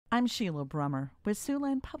I'm Sheila Brummer with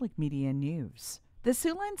Siouxland Public Media News. The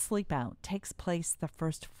Siouxland Sleepout takes place the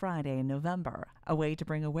first Friday in November, a way to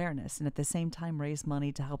bring awareness and at the same time raise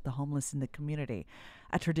money to help the homeless in the community,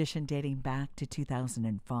 a tradition dating back to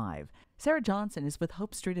 2005. Sarah Johnson is with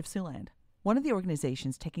Hope Street of Siouxland, one of the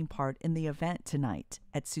organizations taking part in the event tonight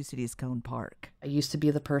at Sioux City's Cone Park. I used to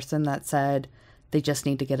be the person that said they just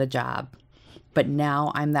need to get a job. But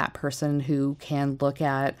now I'm that person who can look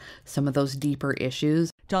at some of those deeper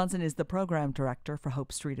issues. Johnson is the program director for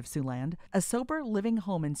Hope Street of Siouxland, a sober living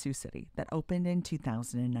home in Sioux City that opened in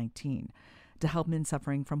 2019 to help men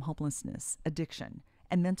suffering from homelessness, addiction,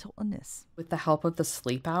 and mental illness. With the help of the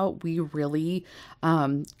Sleep Out, we really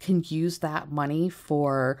can use that money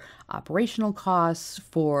for operational costs,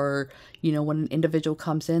 for, when an individual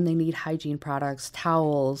comes in, they need hygiene products,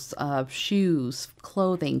 towels, shoes,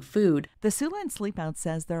 clothing, food. The Siouxland Sleep Out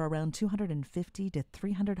says there are around 250 to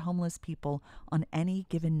 300 homeless people on any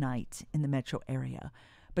given night in the metro area.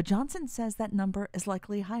 But Johnson says that number is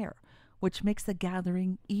likely higher, which makes the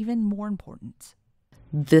gathering even more important.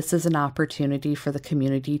 This is an opportunity for the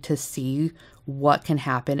community to see what can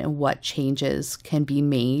happen and what changes can be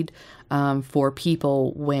made for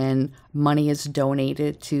people when money is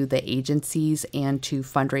donated to the agencies and to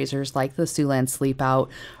fundraisers like the Siouxland Sleep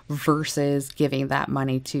Out versus giving that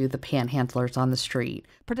money to the panhandlers on the street.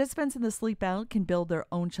 Participants in the Sleep Out can build their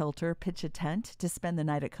own shelter, pitch a tent to spend the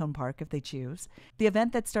night at Cone Park if they choose. The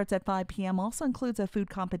event that starts at 5 p.m. also includes a food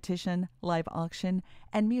competition, live auction,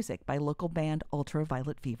 and music by local band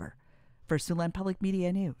Ultraviolet Fever. For Siouxland Public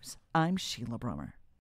Media News, I'm Sheila Brummer.